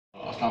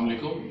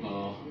Assalamu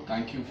alaikum.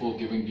 Thank you for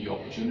giving the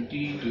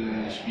opportunity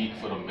to speak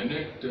for a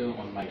minute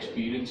on my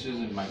experiences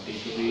and my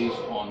takeaways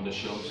on the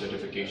SHRM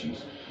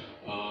certifications.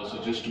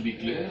 So just to be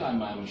clear,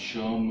 I'm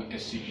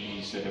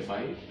SHRM-SCP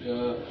certified.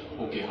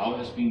 Okay, how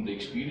has been the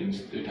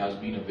experience? It has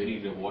been a very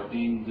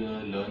rewarding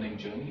learning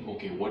journey.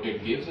 Okay, what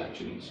it gives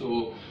actually.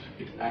 So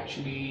it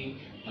actually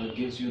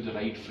gives you the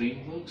right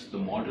frameworks, the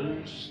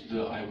models,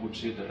 I would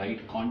say the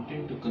right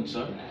content to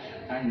consult,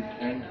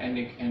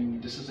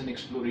 and this is an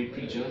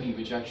exploratory journey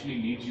which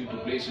actually leads you to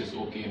places.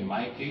 Okay, in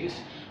my case,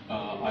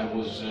 I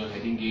was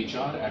heading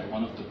HR at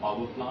one of the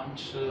power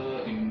plants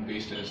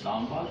based in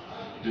Islamabad.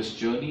 This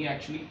journey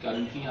actually,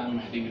 currently I'm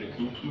heading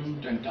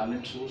recruitment and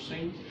talent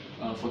sourcing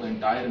for the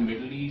entire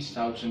Middle East,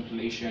 South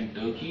Central Asia and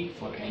Turkey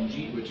for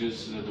NG, which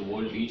is the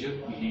world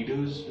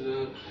leaders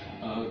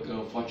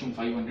Fortune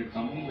 500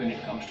 company when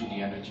it comes to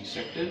the energy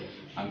sector.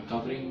 I'm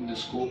covering the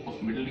scope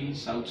of Middle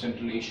East, South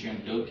Central Asia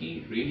and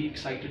Turkey. Really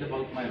excited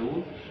about my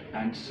role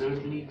and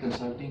certainly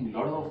consulting a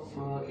lot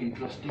of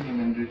interesting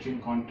and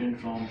enriching content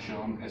from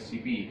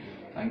SHRM-SCP.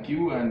 Thank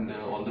you and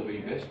all the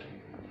very best.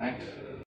 Thanks.